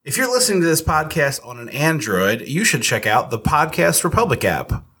If you're listening to this podcast on an Android, you should check out the Podcast Republic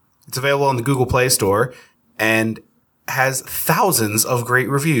app. It's available on the Google Play Store and has thousands of great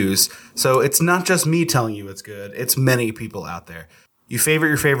reviews. So it's not just me telling you it's good. It's many people out there. You favorite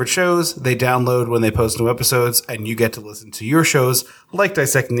your favorite shows, they download when they post new episodes, and you get to listen to your shows like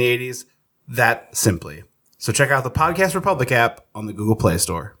Dissecting the 80s that simply. So check out the Podcast Republic app on the Google Play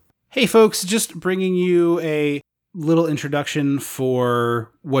Store. Hey folks, just bringing you a little introduction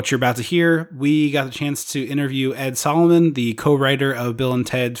for what you're about to hear. We got the chance to interview Ed Solomon, the co-writer of Bill and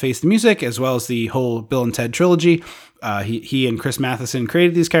Ted Face the Music, as well as the whole Bill and Ted trilogy. He and Chris Matheson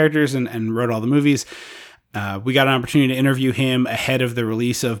created these characters and wrote all the movies. We got an opportunity to interview him ahead of the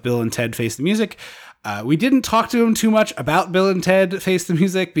release of Bill and Ted Face the Music. We didn't talk to him too much about Bill and Ted Face the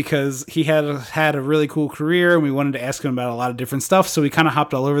Music because he had a really cool career and we wanted to ask him about a lot of different stuff. So we kind of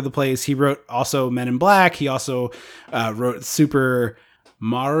hopped all over the place. He wrote also Men in Black. He also wrote Super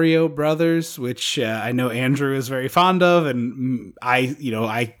Mario Brothers, which I know Andrew is very fond of, and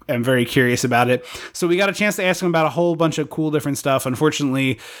I am very curious about it. So we got a chance to ask him about a whole bunch of cool different stuff.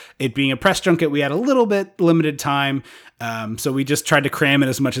 Unfortunately, it being a press junket, we had a little bit limited time. So we just tried to cram it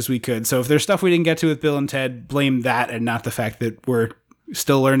as much as we could. So if there's stuff we didn't get to with Bill and Ted, blame that and not the fact that we're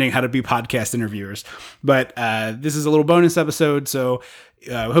still learning how to be podcast interviewers. But this is a little bonus episode, so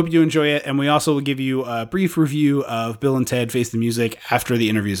I hope you enjoy it. And we also will give you a brief review of Bill and Ted Face the Music after the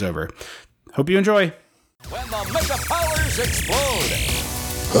interview's over. Hope you enjoy. When the mega powers explode.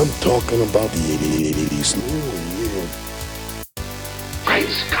 I'm talking about the 80s. Oh, yeah. Great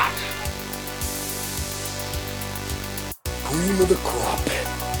Scott. Cream of the crop.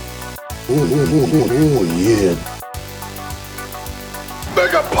 Oh, yeah.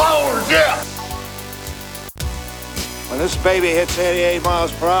 Mega powers, yeah. When this baby hits 88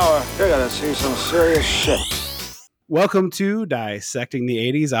 miles per hour, you're gonna see some serious shit. Welcome to Dissecting the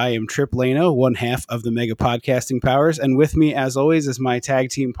 80s. I am Trip Lano, one half of the Mega Podcasting Powers, and with me, as always, is my tag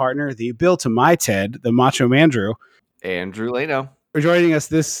team partner, the Bill to my Ted, the Macho Mandrew. Andrew Lano. Joining us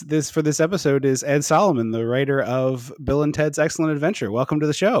for this episode is Ed Solomon, the writer of Bill and Ted's Excellent Adventure. Welcome to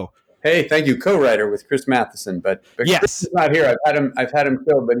the show. Hey, thank you, co-writer with Chris Matheson. But yes, Chris is not here. I've had him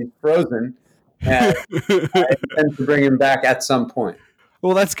killed, but he's frozen. And I intend to bring him back at some point.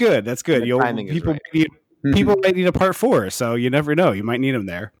 Well, that's good. That's good. People might need a part 4, so you never know. You might need him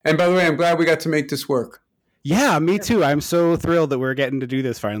there. And by the way, I'm glad we got to make this work. Yeah, me too. I'm so thrilled that we're getting to do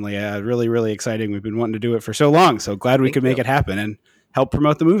this finally. Really, really exciting. We've been wanting to do it for so long, so glad we could make it happen and help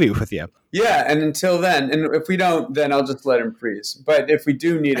promote the movie with you. Yeah, and until then, and if we don't, then I'll just let him freeze. But if we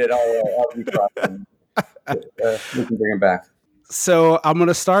do need it, I'll be talking. We can bring him back. So I'm going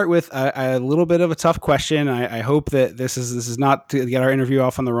to start with a little bit of a tough question. I hope that this is not to get our interview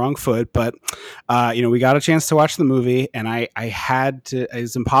off on the wrong foot, but we got a chance to watch the movie, and I had to.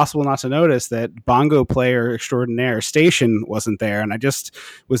 It's impossible not to notice that bongo player extraordinaire Station wasn't there, and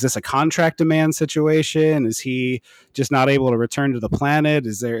was this a contract demand situation? Is he just not able to return to the planet?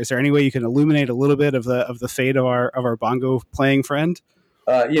 Is there any way you can illuminate a little bit of the fate of our bongo playing friend?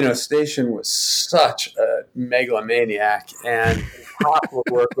 Station was such a megalomaniac and impossible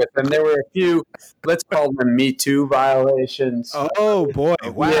to work with. And there were a few, let's call them Me Too violations. Oh, boy.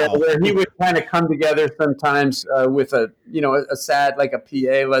 Wow. Yeah, where he would kind of come together sometimes with a sad, like a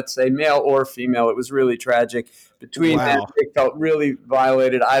PA, let's say, male or female. It was really tragic. Between them, they felt really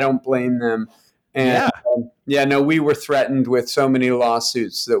violated. I don't blame them. And we were threatened with so many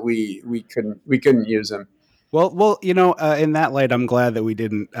lawsuits that we couldn't use them. Well, in that light, I'm glad that we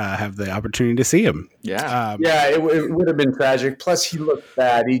didn't have the opportunity to see him. Yeah. It would have been tragic. Plus, he looked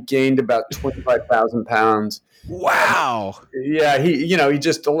bad. He gained about 25,000 pounds. Wow. Yeah, he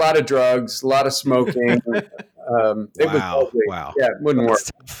just a lot of drugs, a lot of smoking. It was ugly. Wow. Yeah, it wouldn't work.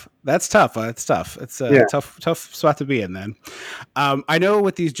 That's tough. It's tough. It's a tough spot to be in then. I know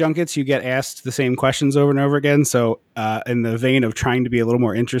with these junkets, you get asked the same questions over and over again. So in the vein of trying to be a little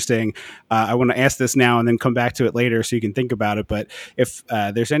more interesting, I want to ask this now and then come back to it later so you can think about it. But if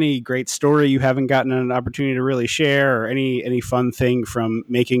there's any great story you haven't gotten an opportunity to really share or any fun thing from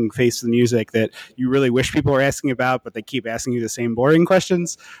making Face the Music that you really wish people were asking about, but they keep asking you the same boring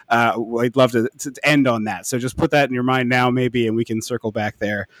questions, I'd love to end on that. So just put that in your mind now maybe, and we can circle back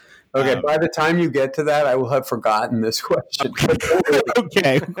there. Okay, by the time you get to that, I will have forgotten this question.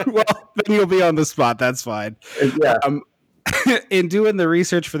 Okay, well, then you'll be on the spot. That's fine. Yeah. In doing the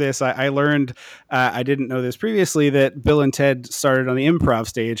research for this, I learned, I didn't know this previously, that Bill and Ted started on the improv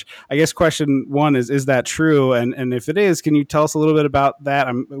stage. I guess question one is that true? And if it is, can you tell us a little bit about that?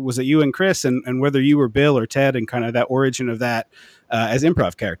 Was it you and Chris and whether you were Bill or Ted and kind of that origin of that as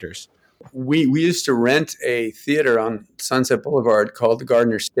improv characters? We used to rent a theater on Sunset Boulevard called the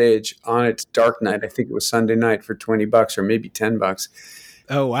Gardner Stage on its dark night. I think it was Sunday night for $20 or maybe $10.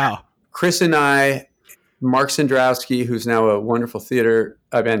 Oh, wow. Chris and I, Mark Sandrowski, who's now a wonderful theater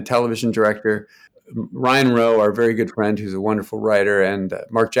and television director, Ryan Rowe, our very good friend, who's a wonderful writer, and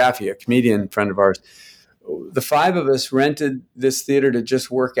Mark Jaffe, a comedian friend of ours. The five of us rented this theater to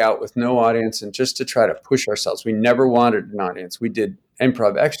just work out with no audience and just to try to push ourselves. We never wanted an audience. We did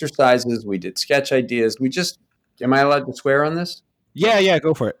improv exercises. We did sketch ideas. Am I allowed to swear on this? Yeah,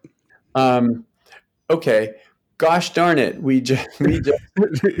 go for it. Okay. Gosh darn it. We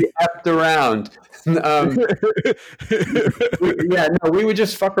effed around. We would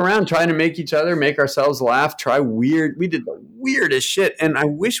just fuck around trying to make ourselves laugh, we did the weirdest shit. And I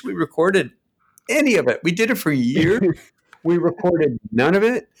wish we recorded any of it. We did it for years. We recorded none of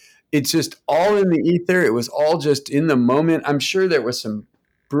it. It's just all in the ether. It was all just in the moment. I'm sure there was some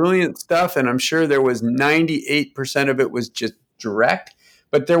brilliant stuff, and I'm sure there was 98% of it was just direct,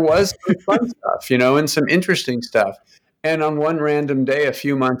 but there was some fun stuff, and some interesting stuff. And on one random day, a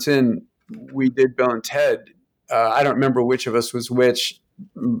few months in, we did Bill and Ted. I don't remember which of us was which,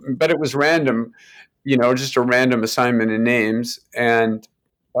 but it was random, just a random assignment in names. And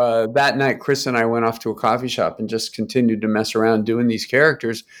that night, Chris and I went off to a coffee shop and just continued to mess around doing these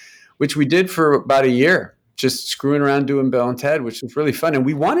characters, which we did for about a year, just screwing around doing Bill and Ted, which was really fun. And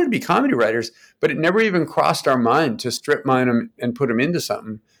we wanted to be comedy writers, but it never even crossed our mind to strip mine them and put them into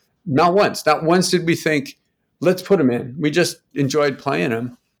something. Not once did we think, let's put them in. We just enjoyed playing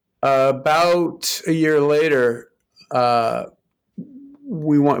them. About a year later,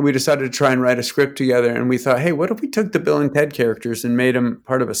 we decided to try and write a script together, and we thought, hey, what if we took the Bill and Ted characters and made them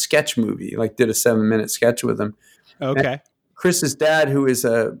part of a sketch movie, like did a 7-minute sketch with them. Okay. And Chris's dad, who is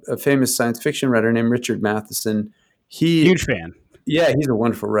a famous science fiction writer named Richard Matheson, huge fan. Yeah, he's a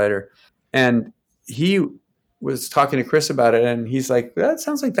wonderful writer. And he was talking to Chris about it, and he's like, that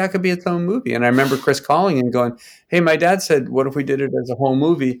sounds like that could be its own movie. And I remember Chris calling and going, hey, my dad said, what if we did it as a whole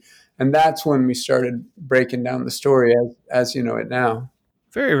movie? And that's when we started breaking down the story as you know it now.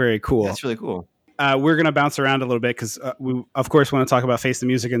 Very, very cool. That's really cool. We're going to bounce around a little bit because we, of course, want to talk about Face the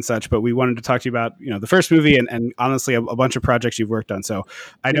Music and such, but we wanted to talk to you about, the first movie and honestly, a bunch of projects you've worked on. So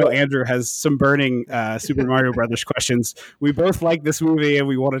I know Andrew has some burning Super Mario Brothers questions. We both like this movie and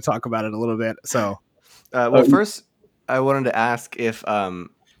we want to talk about it a little bit. So, first, I wanted to ask if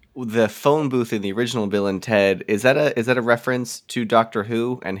the phone booth in the original Bill and Ted, is that a reference to Doctor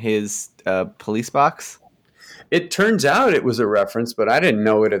Who and his police box? It turns out it was a reference, but I didn't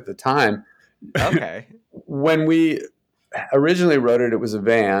know it at the time. Okay. When we originally wrote it, it was a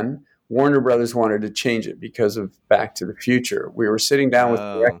van. Warner Brothers wanted to change it because of Back to the Future. We were sitting down with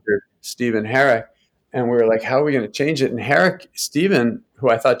director Stephen Herrick, and we were like, how are we going to change it? And Stephen, who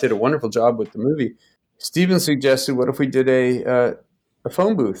I thought did a wonderful job with the movie, Stephen suggested, what if we did a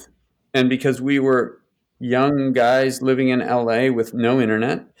phone booth? And because we were young guys living in LA with no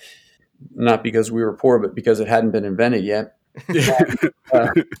internet, not because we were poor, but because it hadn't been invented yet. And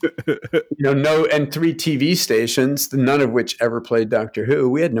 3 TV stations, none of which ever played Doctor Who.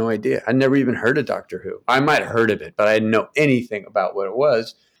 We had no idea. I'd never even heard of Doctor Who. I might have heard of it, but I didn't know anything about what it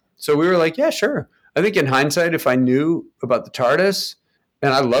was. So we were like, yeah, sure. I think in hindsight, if I knew about the TARDIS,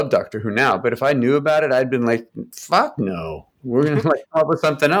 and I love Doctor Who now, but if I knew about it, I'd been like, fuck no. We're going to come up with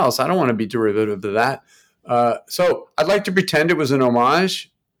something else. I don't want to be derivative of that. So I'd like to pretend it was an homage.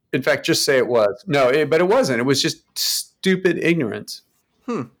 In fact, just say it was. No, but it wasn't. It was just stupid ignorance.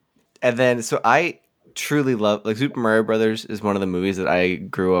 And then, so I truly love, Super Mario Brothers is one of the movies that I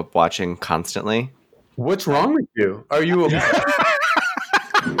grew up watching constantly. What's wrong with you? Are you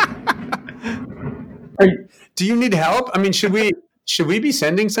do you need help? I mean, should we be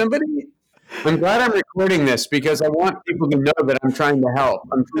sending somebody? I'm glad I'm recording this because I want people to know that I'm trying to help.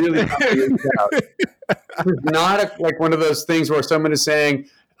 I'm really trying to reach out. It's not like one of those things where someone is saying,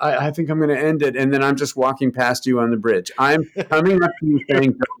 I think I'm going to end it, and then I'm just walking past you on the bridge. I'm coming up to you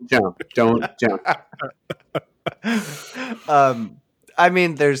saying, don't jump. I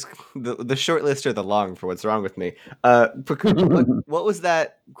mean, there's the short list or the long for what's wrong with me. What was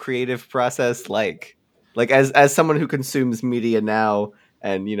that creative process like? Like, as someone who consumes media now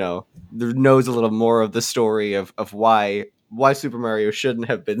and, knows a little more of the story of why Super Mario shouldn't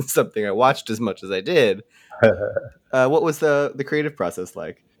have been something I watched as much as I did, what was the creative process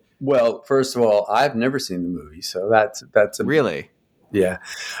like? Well, first of all, I've never seen the movie, so that's really, yeah.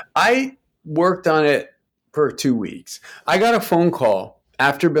 I worked on it for 2 weeks. I got a phone call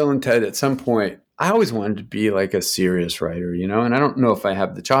after Bill and Ted at some point. I always wanted to be like a serious writer, and I don't know if I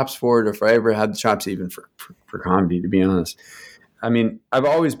have the chops for it, or if I ever had the chops even for comedy, to be honest. I mean, I've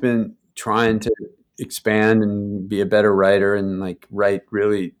always been trying to expand and be a better writer and like write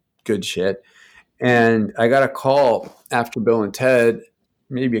really good shit. And I got a call after Bill and Ted,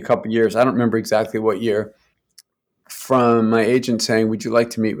 maybe a couple years, I don't remember exactly what year, from my agent saying, would you like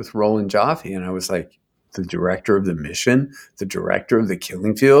to meet with Roland Joffe? And I was like, the director of The Mission, the director of The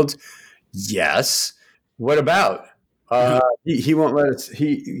Killing Fields? Yes. What about? He won't let us,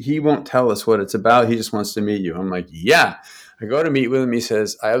 he won't tell us what it's about. He just wants to meet you. I'm like, yeah. I go to meet with him. He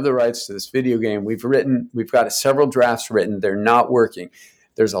says, I have the rights to this video game. We've got several drafts written. They're not working.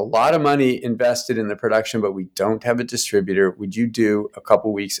 There's a lot of money invested in the production, but we don't have a distributor. Would you do a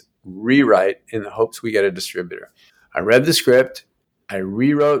couple weeks rewrite in the hopes we get a distributor? I read the script. I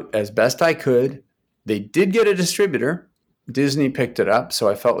rewrote as best I could. They did get a distributor. Disney picked it up, so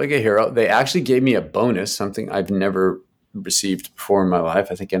I felt like a hero. They actually gave me a bonus, something I've never received before in my life.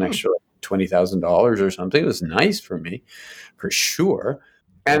 I think an extra $20,000 or something. It was nice for me, for sure.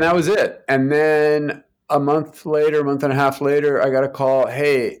 And that was it. And then a month and a half later, I got a call.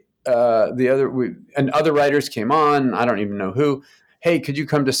 Hey, other writers came on. I don't even know who. Hey, could you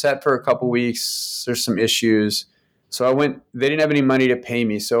come to set for a couple weeks? There's some issues. So I went. They didn't have any money to pay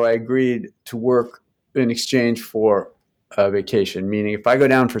me, so I agreed to work in exchange for a vacation. Meaning, if I go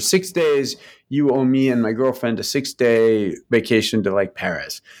down for 6 days, you owe me and my girlfriend a 6-day vacation to like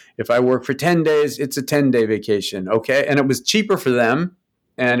Paris. If I work for 10 days, it's a 10-day vacation. Okay, and it was cheaper for them,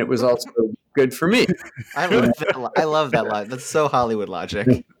 and it was also good for me. I love that line. That's so Hollywood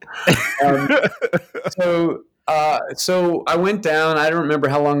logic. So I went down. I don't remember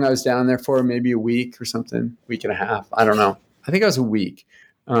how long I was down there for, maybe a week or something, week and a half. I don't know. I think it was a week,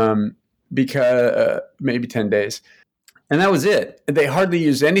 because maybe 10 days. And that was it. They hardly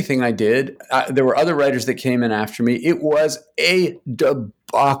used anything I did. There were other writers that came in after me. It was a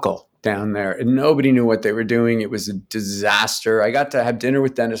debacle down there, and nobody knew what they were doing. It was a disaster. I got to have dinner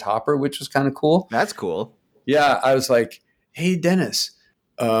with Dennis Hopper, which was kind of cool. That's cool. Yeah, I was like, hey, Dennis,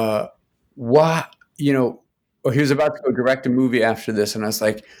 what, he was about to go direct a movie after this. And I was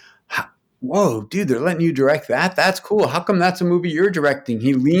like, whoa, dude, they're letting you direct that? That's cool. How come that's a movie you're directing?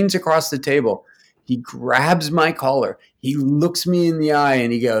 He leans across the table. He grabs my collar. He looks me in the eye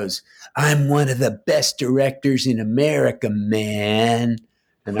and he goes, I'm one of the best directors in America, man.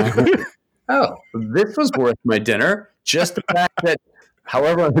 And I went, oh, this was worth my dinner. Just the fact that,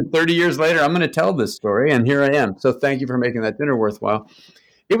 however, 30 years later, I'm going to tell this story, and here I am. So thank you for making that dinner worthwhile.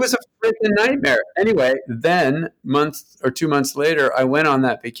 It was a freaking nightmare. Anyway, then 2 months later, I went on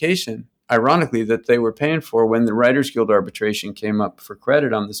that vacation, ironically, that they were paying for when the Writers Guild arbitration came up for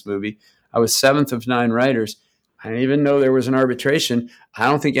credit on this movie. I was 7th of 9 writers. I didn't even know there was an arbitration. I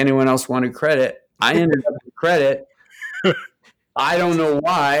don't think anyone else wanted credit. I ended up with credit. I don't know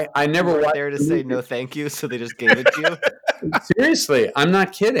why. I never were there to say no thank you, so they just gave it to you? Seriously, I'm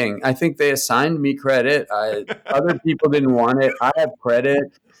not kidding. I think they assigned me credit. Other people didn't want it. I have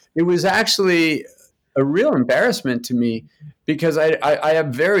credit. It was actually a real embarrassment to me because I have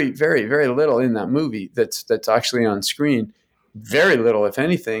very, very, very little in that movie that's actually on screen. Very little, if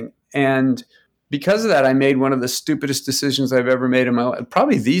anything. And because of that, I made one of the stupidest decisions I've ever made in my life.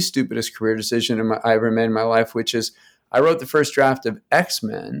 Probably the stupidest career decision I ever made in my life, which is I wrote the first draft of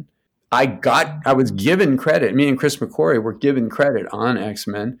X-Men. I was given credit. Me and Chris McQuarrie were given credit on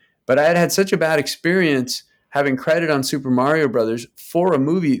X-Men, but I had such a bad experience having credit on Super Mario Brothers for a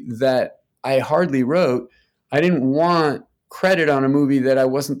movie that I hardly wrote. I didn't want credit on a movie that I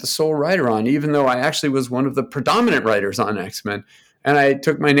wasn't the sole writer on, even though I actually was one of the predominant writers on X-Men. And I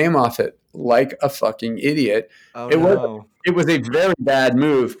took my name off it like a fucking idiot. It was a very bad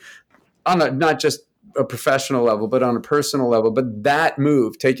move on not just a professional level, but on a personal level. But that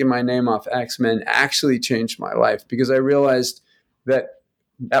move, taking my name off X-Men, actually changed my life because I realized that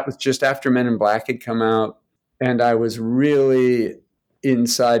was just after Men in Black had come out, and I was really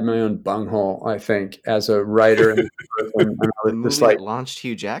inside my own bunghole, I think, as a writer. And the movie that launched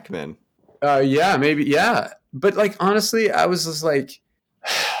Hugh Jackman. Yeah, maybe, yeah. But like honestly, I was just like,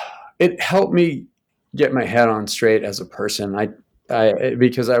 it helped me get my head on straight as a person.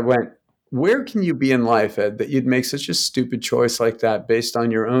 Because I went, where can you be in life, Ed, that you'd make such a stupid choice like that based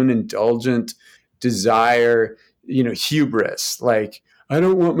on your own indulgent desire, hubris? Like, I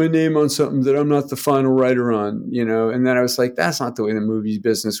don't want my name on something that I'm not the final writer on, And then I was like, that's not the way the movie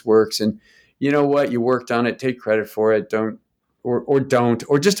business works. And you know what? You worked on it. Take credit for it. Don't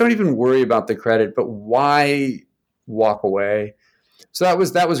just don't even worry about the credit. But why walk away? So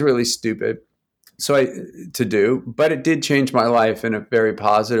that was really stupid. To do, but it did change my life in a very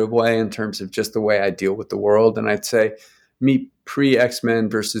positive way in terms of just the way I deal with the world. And I'd say me pre-X-Men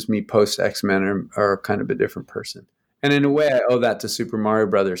versus me post-X-Men are kind of a different person. And in a way, I owe that to Super Mario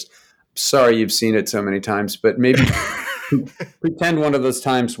Brothers. sorry you've seen it so many times, but maybe pretend one of those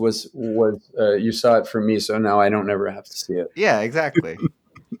times was you saw it for me, so now I don't ever have to see it. Yeah, exactly.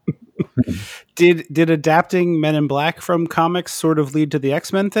 Did adapting Men in Black from comics sort of lead to the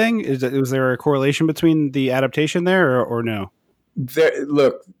X-Men thing? Was there a correlation between the adaptation there, or no?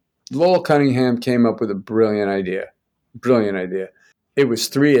 Look, Lowell Cunningham came up with a brilliant idea. Brilliant idea. It was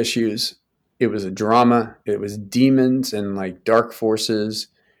 3 issues. It was a drama. It was demons and like dark forces.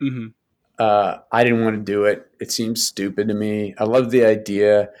 Mm-hmm. I didn't want to do it. It seemed stupid to me. I loved the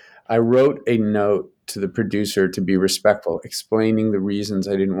idea. I wrote a note to the producer to be respectful, explaining the reasons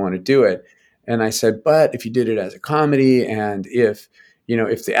I didn't want to do it. And I said, but if you did it as a comedy, and if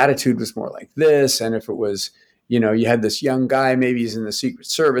the attitude was more like this, and if it was, you had this young guy, maybe he's in the Secret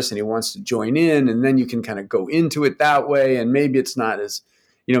Service and he wants to join in, and then you can kind of go into it that way. And maybe it's not as,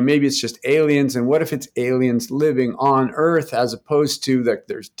 maybe it's just aliens. And what if it's aliens living on Earth as opposed to like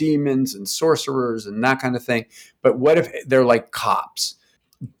there's demons and sorcerers and that kind of thing? But what if they're like cops,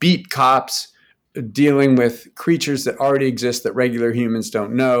 beat cops, dealing with creatures that already exist that regular humans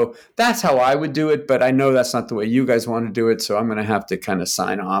don't know? That's how I would do it, but I know that's not the way you guys want to do it, so I'm going to have to kind of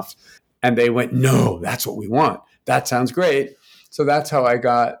sign off. And they went, no, that's what we want. That sounds great. So that's how I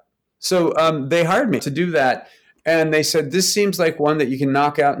got. So they hired me to do that. And they said, this seems like one that you can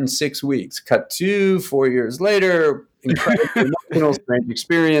knock out in 6 weeks. Cut to 4 years later, incredible emotional, strange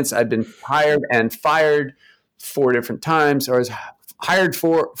experience. I've been hired and fired 4 different times. Or I was hired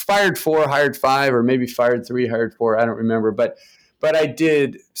 4, fired 4, hired 5, or maybe fired 3, hired 4. I don't remember. But I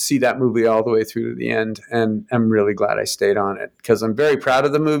did see that movie all the way through to the end. And I'm really glad I stayed on it because I'm very proud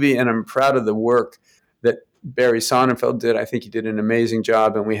of the movie and I'm proud of the work that Barry Sonnenfeld did. I think he did an amazing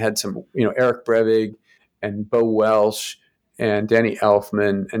job. And we had some, Eric Brevig and Bo Welsh and Danny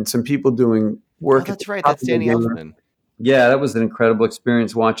Elfman and some people doing work. Oh, that's right. That's Danny Elfman. Yeah, that was an incredible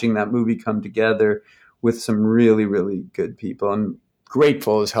experience watching that movie come together with some really, really good people. I'm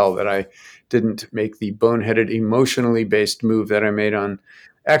grateful as hell that I didn't make the boneheaded, emotionally based move that I made on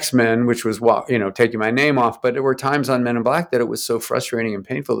X-Men, which was, taking my name off. But there were times on Men in Black that it was so frustrating and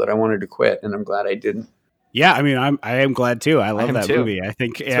painful that I wanted to quit, and I'm glad I didn't. Yeah, I mean, I am glad too. I love that movie. I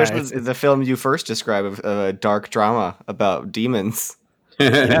think, especially the film you first described of a dark drama about demons.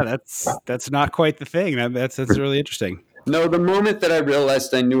 Yeah, that's not quite the thing. That's really interesting. No, the moment that I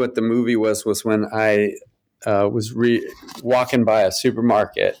realized I knew what the movie was when I was walking by a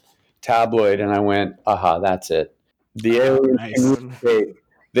supermarket tabloid, and I went, "Aha, that's it." The aliens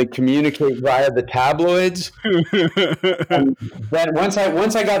they communicate via the tabloids. And then once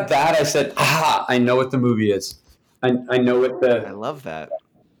I got that, I said, "Aha, I know what the movie is. I know what the." I love that.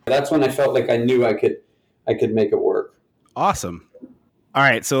 That's when I felt like I knew I could make it work. Awesome. All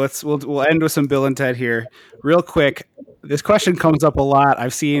right, so we'll end with some Bill and Ted here, real quick. This question comes up a lot. I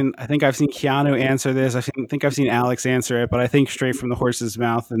think I've seen Keanu answer this. I think I've seen Alex answer it, but I think straight from the horse's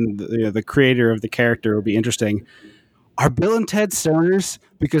mouth and the creator of the character will be interesting. Are Bill and Ted stoners?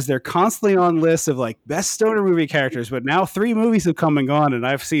 Because they're constantly on lists of like best stoner movie characters, but now 3 movies have come and gone, and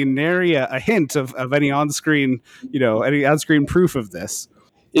I've seen nary a hint of any on-screen, any on-screen proof of this.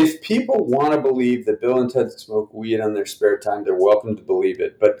 If people want to believe that Bill and Ted smoke weed on their spare time, they're welcome to believe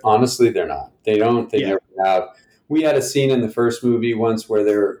it. But honestly, they're not. They don't. They never have. We had a scene in the first movie once where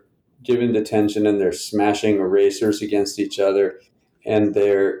they're given detention and they're smashing erasers against each other and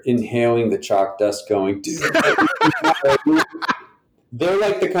they're inhaling the chalk dust going, dude. They're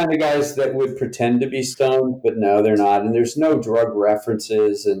like the kind of guys that would pretend to be stoned, but no, they're not. And there's no drug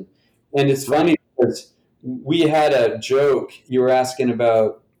references. And it's funny because we had a joke. You were asking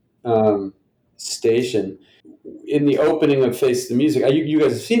about Station. In the opening of Face the Music, you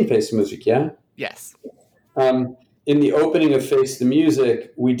guys have seen Face the Music, yeah? Yes. In the opening of Face the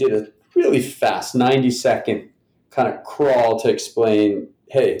Music, we did a really fast 90-second kind of crawl to explain,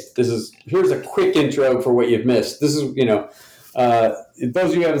 hey, here's a quick intro for what you've missed. This is, those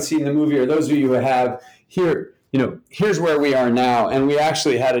of you who haven't seen the movie or those of you who have, here's where we are now. And we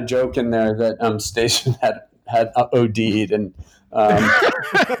actually had a joke in there that Station had OD'd and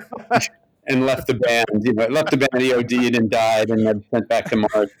and left the band. He OD'd and died and then sent back to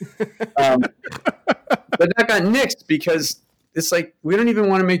Mars. But that got nixed because it's like we don't even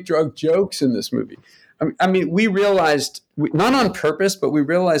want to make drug jokes in this movie. I mean, we realized, not on purpose, but we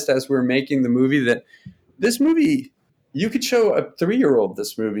realized as we were making the movie that this movie, you could show a 3-year-old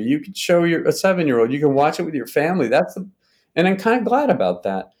this movie. You could show a 7-year-old. You can watch it with your family. And I'm kind of glad about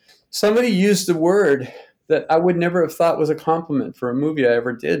that. Somebody used the word that I would never have thought was a compliment for a movie I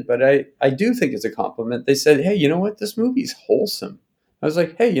ever did, but I do think it's a compliment. They said, hey, you know what? This movie's wholesome. I was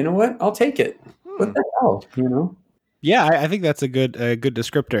like, hey, you know what? I'll take it. What the hell, Yeah, I think that's a good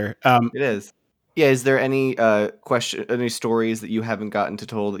descriptor. It is. Yeah, is there any any stories that you haven't gotten to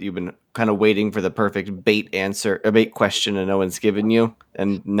told that you've been kind of waiting for the perfect bait question and no one's given you?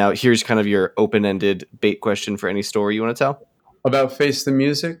 And now here's kind of your open-ended bait question for any story you want to tell. About Face the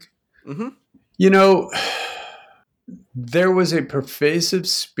Music? Mm-hmm. You know, there was a pervasive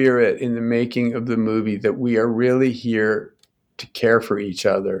spirit in the making of the movie that we are really here to care for each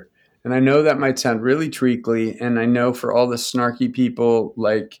other. And I know that might sound really treacly, and I know for all the snarky people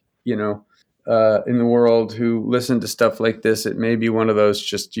like, you know, in the world who listen to stuff like this, it may be one of those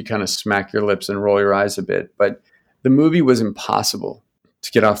just you kind of smack your lips and roll your eyes a bit. But the movie was impossible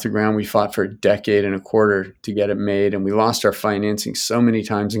to get off the ground. We fought for a decade and a quarter to get it made, and we lost our financing so many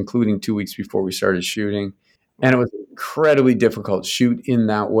times, including 2 weeks before we started shooting. And it was incredibly difficult to shoot in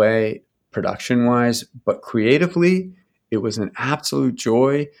that way, production-wise, but creatively, it was an absolute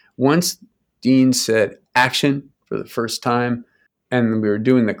joy. Once Dean said action for the first time, and we were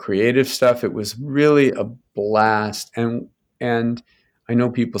doing the creative stuff, it was really a blast. And I know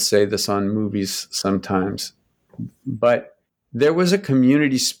people say this on movies sometimes, but there was a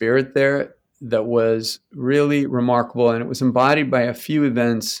community spirit there that was really remarkable, and it was embodied by a few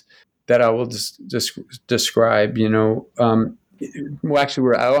events that I will just describe. You know, well,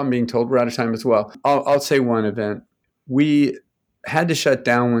 actually, I'm being told we're out of time as well. I'll say one event. We had to shut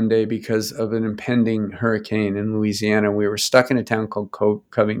down one day because of an impending hurricane in Louisiana. We were stuck in a town called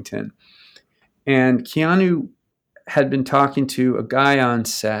Covington. And Keanu had been talking to a guy on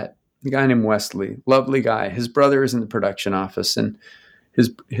set, a guy named Wesley, lovely guy. His brother is in the production office, and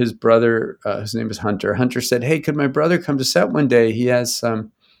his brother, his name is Hunter. Hunter said, "Hey, could my brother come to set one day? He has, I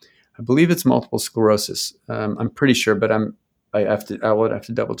believe it's multiple sclerosis. I'm pretty sure, but I would have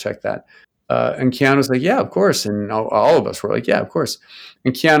to double check that." And Keanu was like, "Yeah, of course." And all of us were like, "Yeah, of course."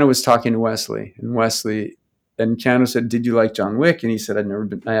 And Keanu was talking to Wesley, and Keanu said, "Did you like John Wick?" And he said,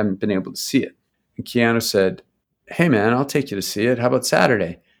 "I haven't been able to see it." And Keanu said, "Hey man, I'll take you to see it. How about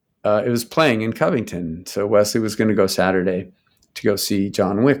Saturday?" It was playing in Covington. So Wesley was going to go Saturday to go see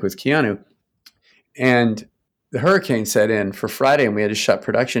John Wick with Keanu. And the hurricane set in for Friday, and we had to shut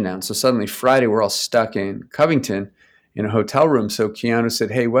production down. So suddenly Friday, we're all stuck in Covington in a hotel room. So Keanu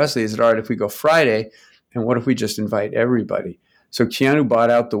said, "Hey, Wesley, is it all right if we go Friday? And what if we just invite everybody?" So Keanu bought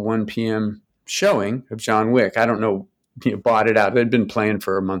out the 1 p.m. showing of John Wick. I don't know, bought it out. It had been playing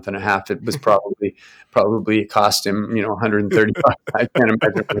for a month and a half. It was probably cost him, $135. I can't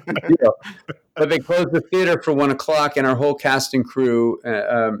imagine what the deal. But they closed the theater for 1:00, and our whole cast and crew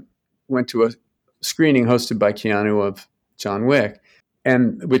went to a screening hosted by Keanu of John Wick,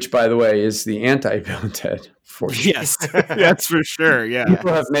 and which, by the way, is the anti-Bill and Ted. Yes, that's for sure. Yeah,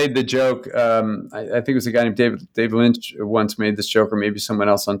 people have made the joke. I think it was a guy named David Lynch once made this joke, or maybe someone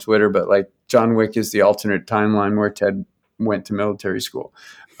else on Twitter. But like, John Wick is the alternate timeline where Ted went to military school.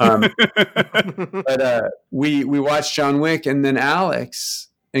 But we watched John Wick, and then Alex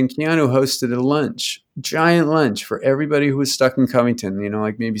and Keanu hosted a giant lunch for everybody who was stuck in Covington.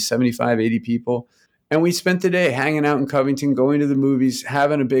 Like maybe 75, 80 people. And we spent the day hanging out in Covington, going to the movies,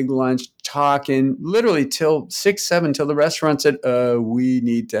 having a big lunch, talking, literally till 6, 7, till the restaurant said, "We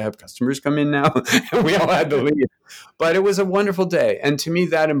need to have customers come in now." And we all had to leave. But it was a wonderful day. And to me,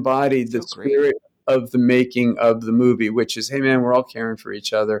 that embodied the spirit of the making of the movie, which is, hey, man, we're all caring for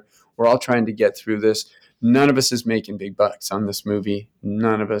each other. We're all trying to get through this. None of us is making big bucks on this movie.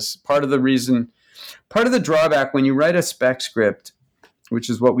 None of us. Part of the drawback when you write a spec script, which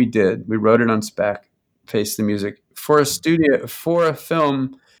is what we did, we wrote it on spec, Face the Music, for a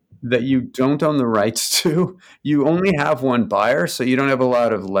film that you don't own the rights to, you only have one buyer, so you don't have a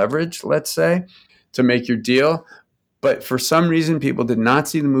lot of leverage, let's say, to make your deal. But for some reason, people did not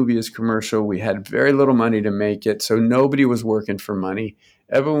see the movie as commercial. We had very little money to make it, so nobody was working for money.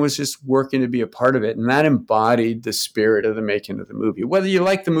 Everyone was just working to be a part of it, and that embodied the spirit of the making of the movie. Whether you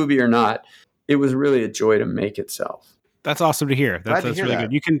like the movie or not, it was really a joy to make itself. That's awesome to hear. That's really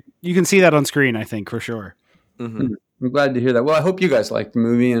good. You can see that on screen, I think, for sure. Mm-hmm. I'm glad to hear that. Well, I hope you guys liked the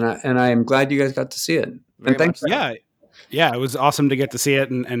movie, and I am glad you guys got to see it. Very and thanks. Yeah, it was awesome to get to see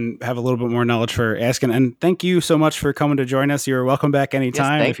it and have a little bit more knowledge for asking. And thank you so much for coming to join us. You're welcome back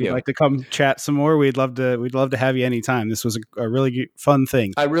anytime. Yes, if you'd like to come chat some more, we'd love to have you anytime. This was a really fun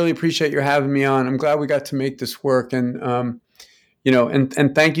thing. I really appreciate your having me on. I'm glad we got to make this work, and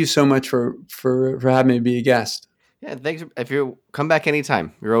and thank you so much for having me be a guest. Yeah, thanks. If you come back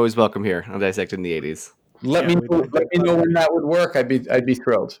anytime, you're always welcome here on Dissecting the 80s. Let me know when that would work. I'd be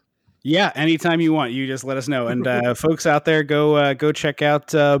thrilled. Yeah, anytime you want, you just let us know. And folks out there, go check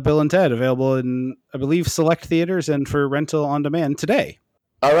out Bill and Ted, available in, I believe, select theaters and for rental on demand today.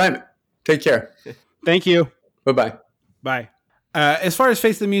 All right. Take care. Thank you. Bye-bye. Bye. As far as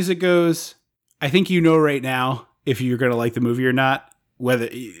Face the Music goes, I think you know right now if you're going to like the movie or not. Whether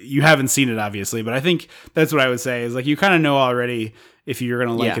you haven't seen it, obviously, but I think that's what I would say is like you kind of know already if you're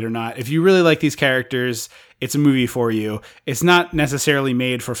going to like it or not. If you really like these characters, it's a movie for you. It's not necessarily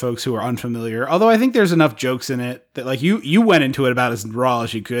made for folks who are unfamiliar, although I think there's enough jokes in it that like you went into it about as raw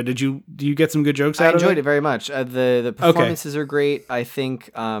as you could. Do you get some good jokes out of it? I enjoyed it very much. The performances are great. I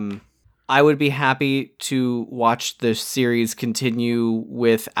think I would be happy to watch the series continue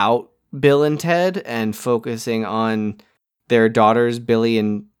without Bill and Ted and focusing on their daughters, Billy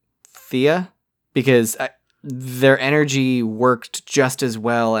and Thea, because their energy worked just as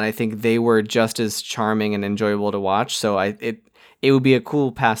well, and I think they were just as charming and enjoyable to watch. So it would be a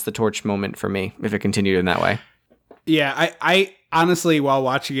cool pass the torch moment for me if it continued in that way. Yeah, I honestly, while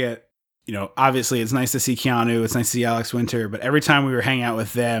watching it, obviously it's nice to see Keanu, it's nice to see Alex Winter, but every time we were hanging out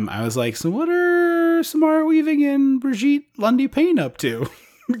with them, I was like, so what are Samara Weaving and Brigitte Lundy Payne up to?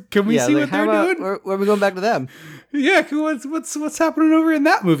 Can we see what they're doing? Where are we going back to them? Yeah, what's happening over in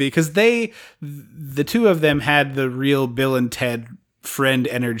that movie? Because the two of them had the real Bill and Ted friend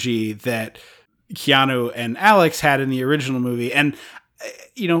energy that Keanu and Alex had in the original movie, and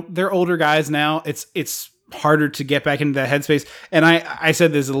they're older guys now. It's harder to get back into that headspace. And I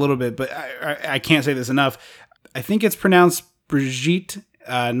said this a little bit, but I can't say this enough. I think it's pronounced Brigitte,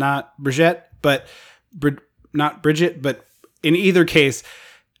 not Brigitte, but not Bridget. But in either case,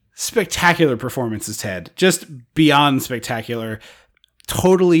 spectacular performances, Ted. Just beyond spectacular.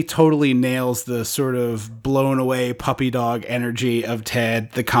 Totally nails the sort of blown away puppy dog energy of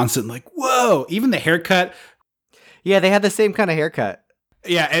Ted. The constant like, whoa, even the haircut. Yeah, they had the same kind of haircut.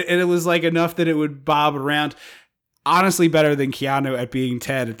 Yeah, and it was like enough that it would bob around. Honestly, better than Keanu at being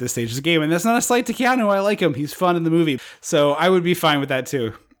Ted at this stage of the game. And that's not a slight to Keanu. I like him. He's fun in the movie. So I would be fine with that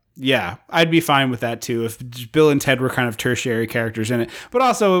too. Yeah, I'd be fine with that too if Bill and Ted were kind of tertiary characters in it. But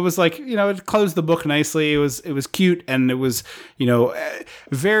also it was like, it closed the book nicely. It was cute, and it was,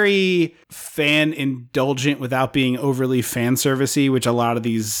 very fan indulgent without being overly fan servicey, which a lot of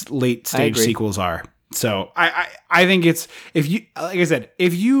these late stage sequels are. So I think it's, if you, like I said,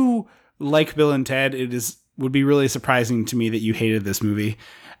 if you like Bill and Ted, would be really surprising to me that you hated this movie.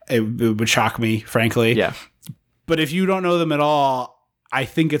 It would shock me, frankly. Yeah. But if you don't know them at all, I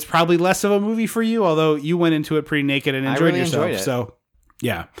think it's probably less of a movie for you, although you went into it pretty naked and enjoyed yourself. So,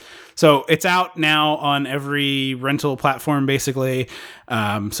 yeah. So it's out now on every rental platform, basically.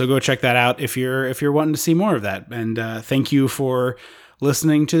 So go check that out if you're wanting to see more of that. And thank you for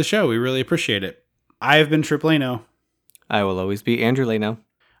listening to the show. We really appreciate it. I have been Trip Leno. I will always be Andrew Leno.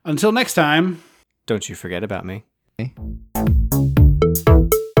 Until next time. Don't you forget about me.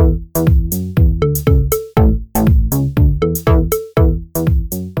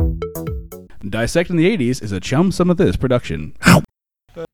 Dissecting the 80s is a Chum Some of This production.